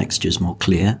also the texture's more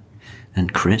clear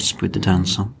and crisp with the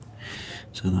dansong.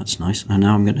 So that's nice. And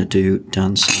now I'm going to do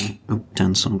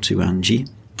dansong to Angie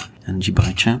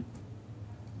Baicha.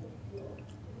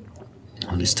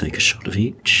 I'll just take a shot of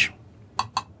each.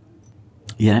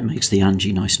 Yeah, it makes the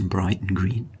Angie nice and bright and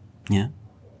green. Yeah.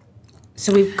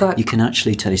 So we've got... You can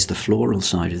actually taste the floral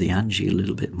side of the Angie a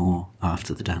little bit more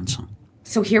after the dansong.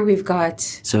 So here we've got...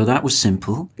 So that was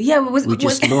simple. Yeah, we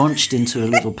just launched into a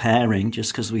little pairing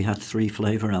just because we had 3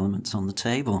 flavor elements on the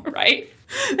table. Right.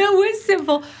 That was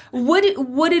simple.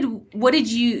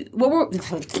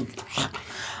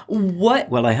 What?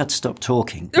 Well, I had to stop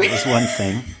talking. That was one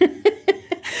thing.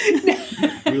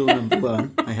 Rule number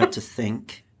 1, I had to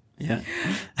think. Yeah.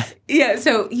 Yeah,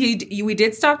 so we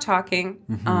did stop talking,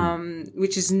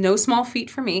 which is no small feat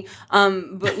for me.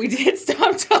 But we did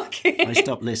stop talking. I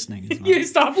stopped listening as well. You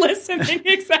stopped listening,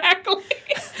 exactly.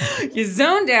 You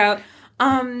zoned out.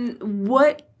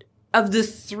 What of the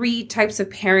 3 types of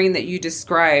pairing that you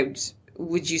described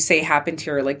would you say happened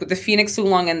here? Like with the Phoenix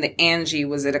Oolong and the Angie,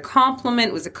 was it a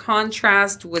compliment? Was it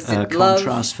contrast? Was it love?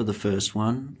 Contrast for the first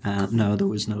one. No, there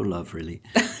was no love really.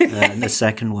 And the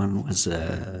second one was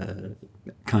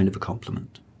kind of a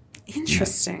compliment.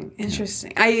 Interesting.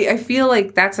 I feel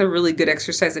like that's a really good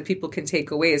exercise that people can take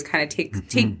away is kind of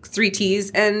take 3 teas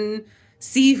and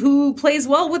see who plays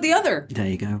well with the other. There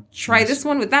you go. Try this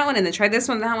one with that one and then try this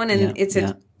one with that one. And it's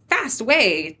a fast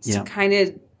way to kind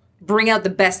of bring out the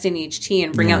best in each tea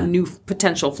and bring out new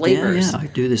potential flavors. Yeah, I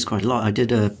do this quite a lot. I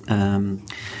did a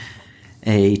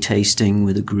tasting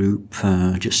with a group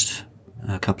just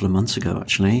a couple of months ago,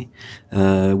 actually,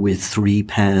 with 3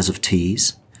 pairs of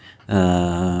teas,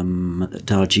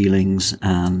 Darjeelings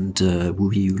and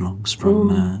Wu Oolongs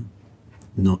from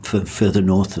further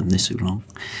north than this oolong.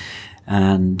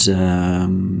 And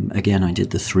again, I did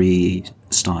the 3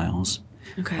 styles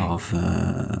of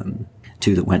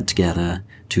 2 that went together,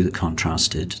 2 that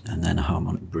contrasted, and then a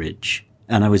harmonic bridge.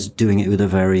 And I was doing it with a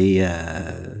very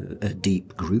a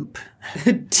deep group,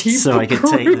 so I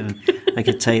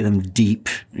could take them deep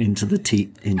into the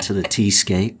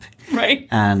teascape. Right.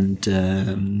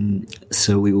 And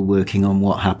so we were working on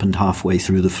what happened halfway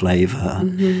through the flavour.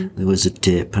 There was a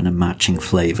dip and a matching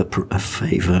flavour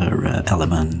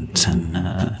element,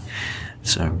 and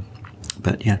so.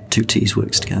 But yeah, 2 teas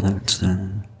works together. It's,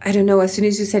 I don't know. As soon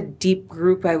as you said deep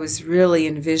group, I was really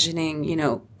envisioning,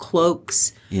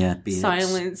 cloaks, beards,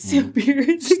 silence,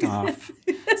 beards, staff.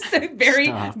 It's a very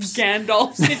Staffs.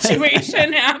 Gandalf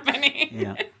situation happening.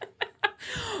 Yeah.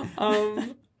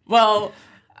 Well,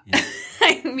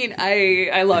 I mean,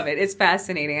 I love it. It's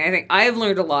fascinating. I think I've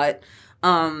learned a lot.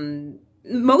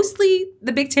 Mostly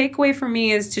the big takeaway for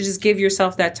me is to just give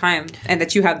yourself that time and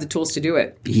that you have the tools to do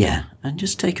it. Yeah. And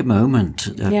just take a moment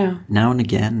now and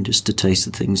again just to taste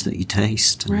the things that you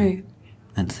taste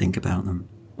and think about them.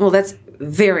 Well, that's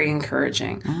very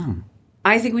encouraging.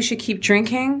 I think we should keep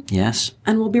drinking. Yes.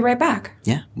 And we'll be right back.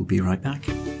 Yeah, we'll be right back.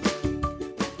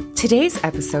 Today's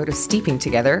episode of Steeping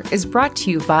Together is brought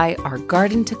to you by our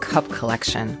Garden to Cup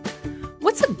collection.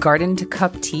 What's a Garden to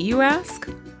Cup tea, you ask?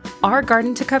 Our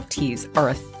Garden to Cup teas are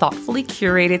a thoughtfully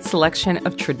curated selection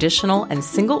of traditional and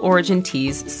single-origin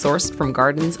teas sourced from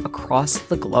gardens across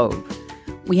the globe.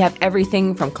 We have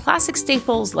everything from classic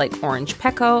staples like orange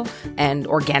peko and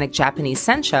organic Japanese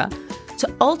sencha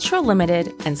to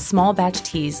ultra-limited and small-batch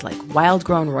teas like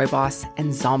wild-grown rooibos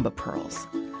and zamba pearls.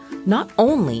 Not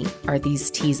only are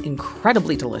these teas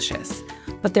incredibly delicious,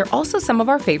 but they're also some of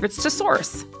our favorites to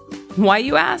source. Why,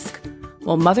 you ask?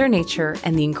 Well, Mother Nature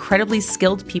and the incredibly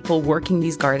skilled people working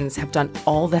these gardens have done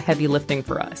all the heavy lifting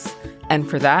for us. And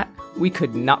for that, we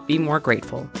could not be more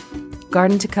grateful.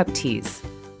 Garden to Cup teas.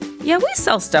 Yeah, we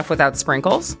sell stuff without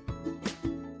sprinkles.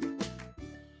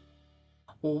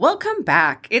 Welcome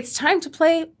back. It's time to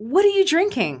play What Are You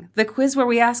Drinking? The quiz where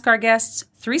we ask our guests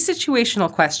 3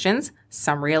 situational questions,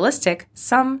 some realistic,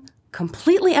 some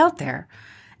completely out there.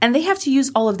 And they have to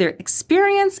use all of their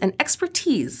experience and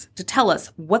expertise to tell us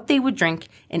what they would drink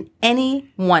in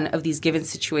any one of these given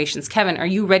situations. Kevin, are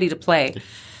you ready to play?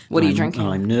 What are you drinking?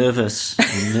 I'm nervous.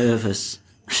 I'm nervous.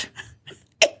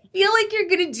 I feel like you're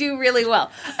going to do really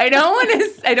well. I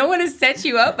don't want to set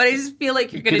you up, but I just feel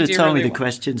like you're going to do really well. You could have told me the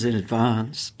questions in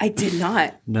advance. I did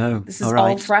not. No. This is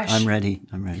all fresh. I'm ready.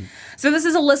 So this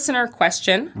is a listener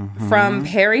question from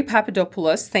Perry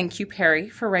Papadopoulos. Thank you, Perry,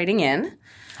 for writing in.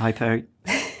 Hi, Perry.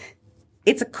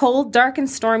 It's a cold, dark, and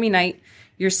stormy night.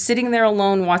 You're sitting there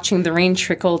alone watching the rain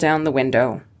trickle down the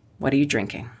window. What are you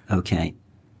drinking? Okay.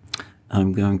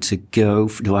 I'm going to go.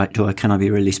 Can I be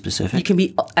really specific? You can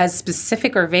be as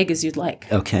specific or vague as you'd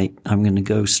like. Okay, I'm going to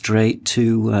go straight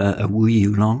to a Wu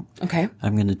Oolong. Okay.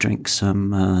 I'm going to drink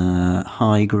some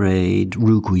high-grade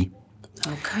Rugui.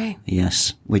 Okay.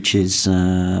 Yes, which is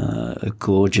a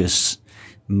gorgeous,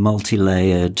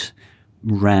 multi-layered,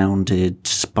 rounded,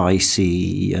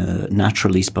 spicy,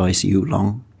 naturally spicy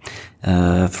oolong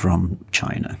from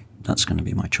China. That's going to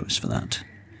be my choice for that.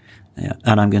 Yeah,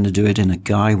 and I'm going to do it in a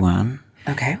gaiwan.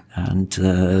 Okay. And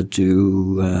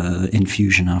do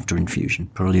infusion after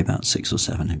infusion, probably about 6 or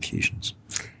 7 infusions.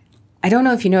 I don't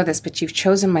know if you know this, but you've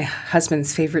chosen my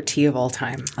husband's favorite tea of all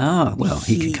time. Oh, well,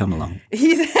 he can come along.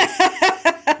 He's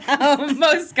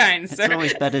most kind, sir. It's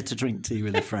always better to drink tea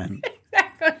with a friend.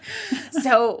 Exactly.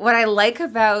 So what I like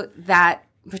about that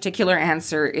particular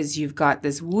answer is you've got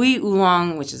this Wu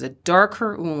Oolong, which is a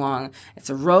darker oolong. It's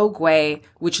a roguei,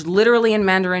 which literally in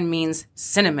Mandarin means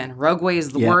cinnamon. Roguei is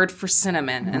the word for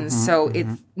cinnamon. And so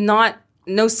it's not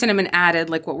no cinnamon added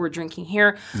like what we're drinking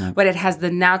here, but it has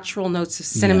the natural notes of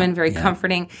cinnamon, very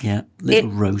comforting. Yeah,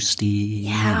 little roasty.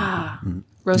 Yeah.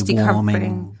 Roasty, warming,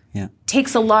 comforting. Yeah.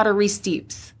 Takes a lot of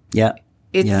re-steeps. Yeah.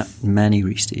 Many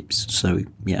re-steeps. So,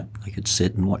 yeah, I could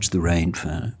sit and watch the rain for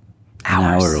an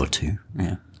hour or two.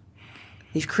 Yeah.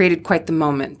 You've created quite the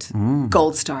moment.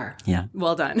 Gold star. Yeah.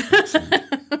 Well done.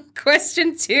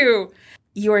 Question 2.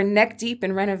 You are neck deep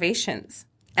in renovations,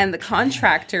 and the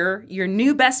contractor, your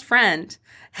new best friend,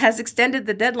 has extended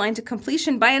the deadline to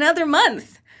completion by another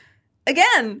month.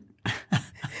 Again.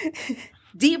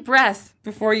 Deep breath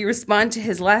before you respond to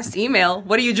his last email.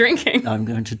 What are you drinking? I'm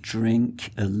going to drink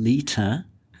a litre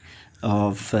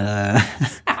of first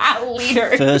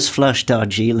flush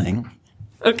Darjeeling.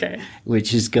 Okay.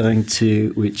 Which is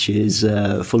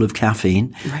full of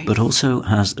caffeine, but also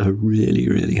has a really,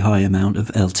 really high amount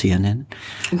of L-theanine,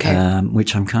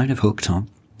 which I'm kind of hooked on.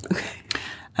 Okay.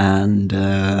 And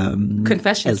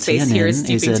confession space here is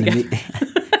steeping together.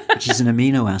 Which is an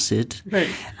amino acid, right.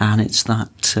 And it's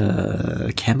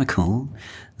that chemical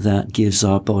that gives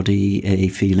our body a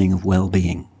feeling of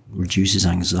well-being, reduces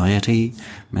anxiety,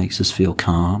 makes us feel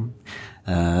calm.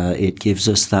 It gives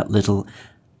us that little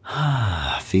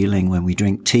feeling when we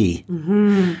drink tea.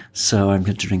 Mm-hmm. So I'm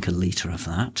going to drink a litre of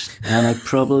that. And I'd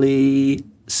probably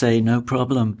say, no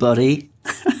problem, buddy.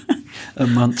 A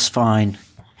month's fine.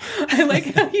 I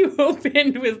like how you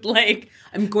opened with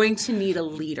I'm going to need a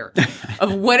liter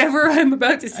of whatever I'm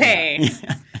about to say.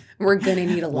 Yeah. We're going to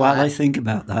need a lot. While I think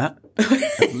about that,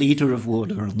 a liter of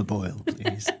water on the boil,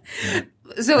 please. Yeah.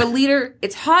 So a liter,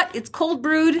 it's hot, it's cold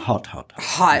brewed? Hot. Hot,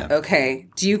 yeah. Okay.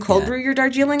 Do you cold brew your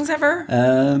Darjeelings ever?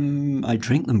 I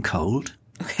drink them cold.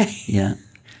 Okay. Yeah.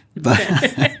 But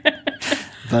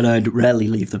I'd rarely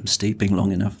leave them steeping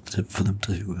long enough for them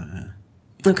to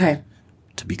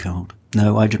be cold.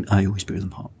 No, I always brew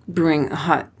them hot. Brewing a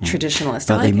hot traditionalist.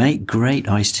 But they make great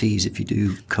iced teas if you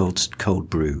do cold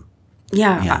brew.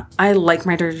 Yeah. I like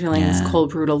my Darjeelings cold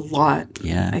brewed a lot.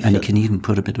 Yeah, and you can even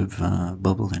put a bit of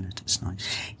bubble in it. It's nice.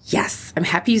 Yes, I'm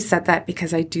happy you said that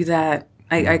because I do that.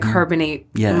 I carbonate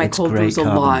my cold brews a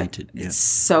lot. Yeah. It's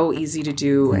so easy to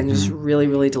do and just really,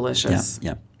 really delicious.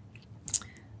 Yeah.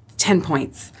 10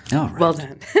 points. All right. Well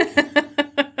done.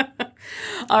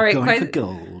 All right. Going for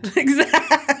gold.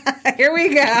 Exactly. Here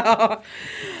we go.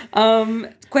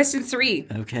 Question 3.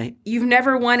 Okay. You've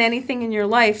never won anything in your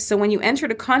life, so when you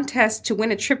entered a contest to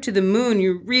win a trip to the moon,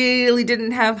 you really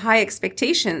didn't have high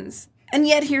expectations. And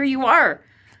yet here you are.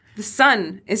 The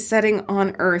sun is setting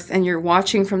on Earth, and you're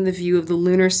watching from the view of the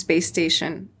lunar space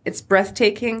station. It's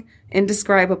breathtaking,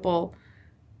 indescribable.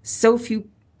 So few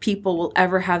people will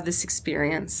ever have this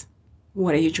experience.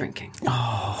 What are you drinking?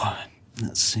 Oh,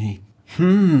 let's see.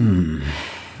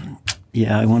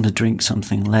 Yeah, I want to drink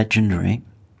something legendary.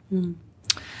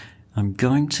 I'm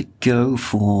going to go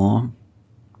for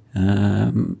a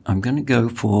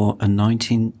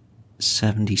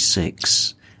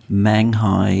 1976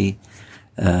 Menghai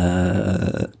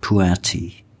pu'er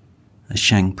tea, a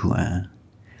sheng pu'er,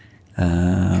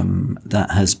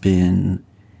 that has been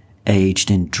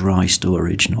aged in dry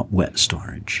storage, not wet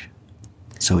storage.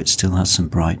 So it still has some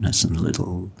brightness and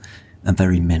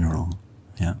very mineral.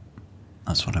 Yeah,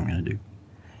 that's what I'm going to do.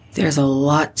 There's a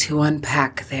lot to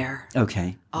unpack there.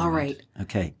 Okay. All right.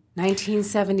 Okay.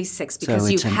 1976,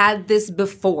 because you've had this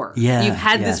before. Yeah. You've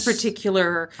had this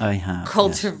particular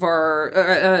cultivar,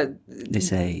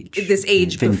 this age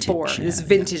vintage, before. This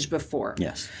vintage before.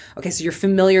 Yes. Okay, so you're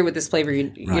familiar with this flavor.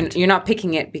 You're not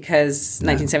picking it because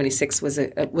 1976 was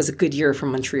a good year for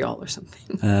Montreal or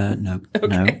something. No. Okay,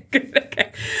 no. Good,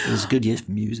 okay. It was a good year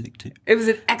for music too. It was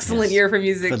an excellent year for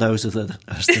music. For those of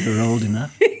us that are old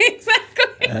enough. Exactly.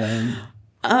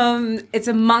 It's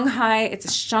a Munghai, it's a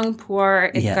Shangpuer,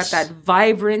 it's got that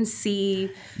vibrancy.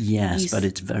 Yes, but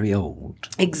it's very old.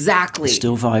 Exactly. It's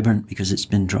still vibrant because it's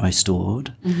been dry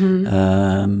stored.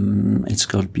 It's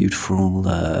got beautiful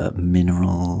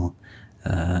mineral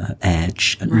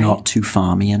edge, not too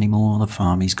farmy anymore. The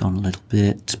farmy's gone a little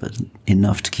bit, but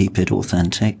enough to keep it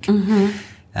authentic.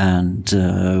 And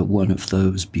one of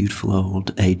those beautiful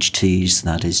old aged teas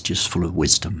that is just full of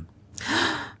wisdom.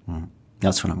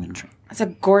 That's what I'm going to drink. That's a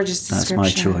gorgeous description.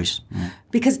 That's my choice. Yeah.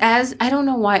 Because I don't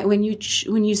know why, when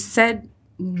you said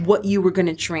what you were going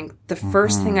to drink, the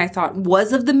first thing I thought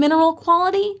was of the mineral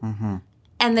quality,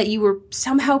 and that you were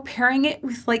somehow pairing it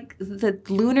with like the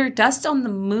lunar dust on the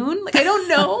moon. Like, I don't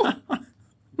know.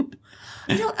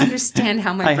 I don't understand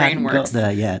how my brain works. I haven't got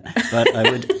there yet, but I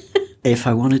would, if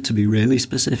I wanted to be really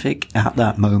specific, at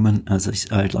that moment,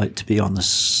 I'd like to be on the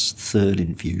third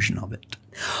infusion of it.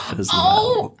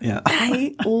 Oh, yeah.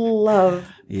 I love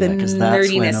the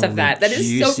nerdiness of that. That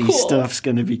is so cool. Juicy stuff's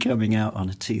going to be coming out on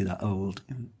a tea that old.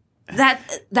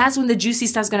 That's when the juicy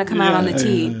stuff's going to come out on the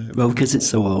tea. Well, because it's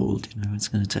so old, it's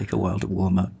going to take a while to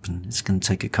warm up, and it's going to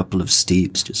take a couple of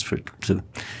steeps just for it to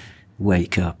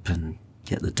wake up and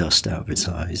get the dust out of its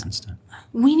eyes and stuff.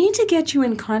 We need to get you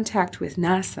in contact with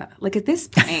NASA. Like, at this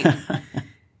point,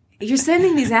 you're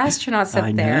sending these astronauts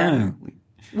up there.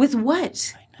 With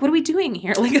what? What are we doing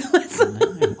here? Like,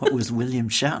 what was William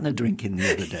Shatner drinking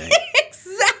the other day?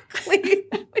 Exactly.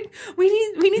 We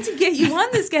need to get you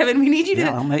on this, Kevin. We need you to.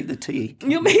 Yeah, I'll make the tea.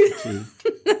 You'll make the tea.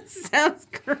 That sounds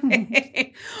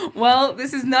great. Well,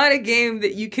 this is not a game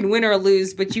that you can win or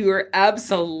lose, but you are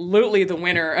absolutely the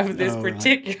winner of this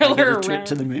particular round. The trip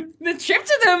to the moon. The trip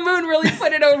to the moon really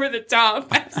put it over the top.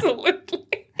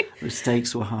 Absolutely. The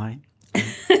stakes were high.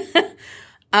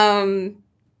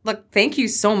 Look, thank you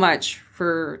so much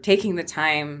for taking the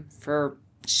time, for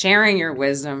sharing your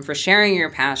wisdom, for sharing your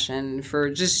passion,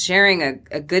 for just sharing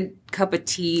a good cup of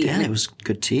tea. Yeah, it was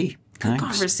good tea. Good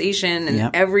conversation and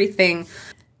everything.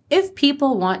 If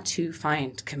people want to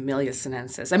find Camellia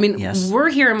Sinensis, I mean, we're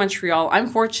here in Montreal. I'm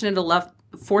fortunate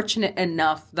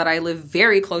enough that I live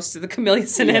very close to the Camellia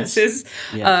Sinensis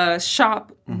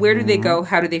shop. Where do they go?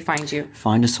 How do they find you?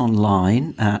 Find us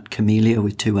online at Camellia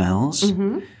with 2 L's.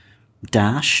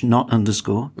 Dash, not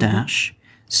underscore, dash,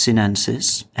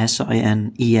 Sinensis,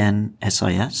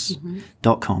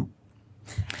 SINENSIS.com.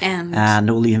 And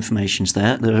all the information's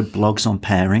there. There are blogs on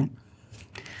pairing,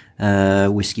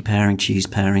 whiskey pairing, cheese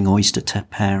pairing, oyster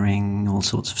pairing, all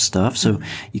sorts of stuff. So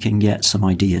you can get some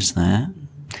ideas there.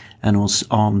 And also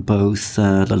on both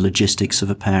the logistics of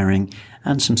a pairing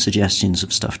and some suggestions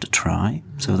of stuff to try.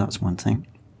 So that's one thing.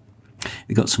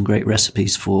 We've got some great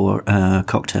recipes for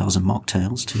cocktails and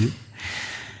mocktails too.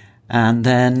 And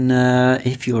then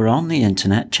if you're on the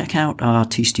internet, check out our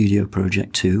Tea Studio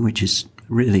project too, which is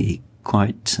really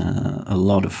quite a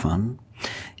lot of fun.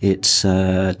 It's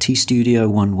teastudio,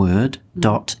 one word,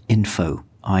 .info,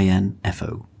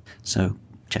 I-N-F-O. So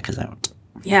check us out.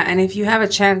 Yeah, and if you have a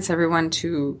chance, everyone,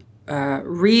 to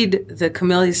read the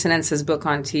Camellia Sinensis book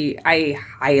on tea, I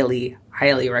highly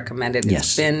recommend it.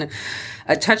 It's been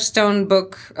a touchstone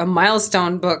book, a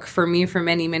milestone book for me for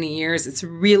many, many years. It's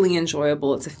really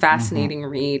enjoyable. It's a fascinating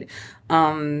read.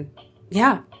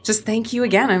 Just thank you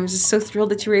again. I'm just so thrilled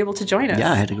that you were able to join us.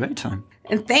 Yeah, I had a great time.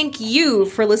 And thank you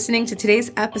for listening to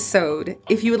today's episode.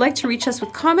 If you would like to reach us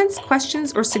with comments,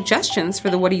 questions, or suggestions for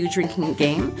the What Are You Drinking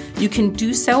game, you can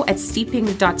do so at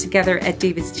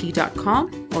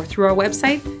steeping.together@davidstea.com or through our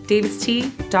website,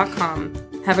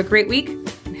 davidstea.com. Have a great week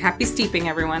and happy steeping,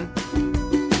 everyone.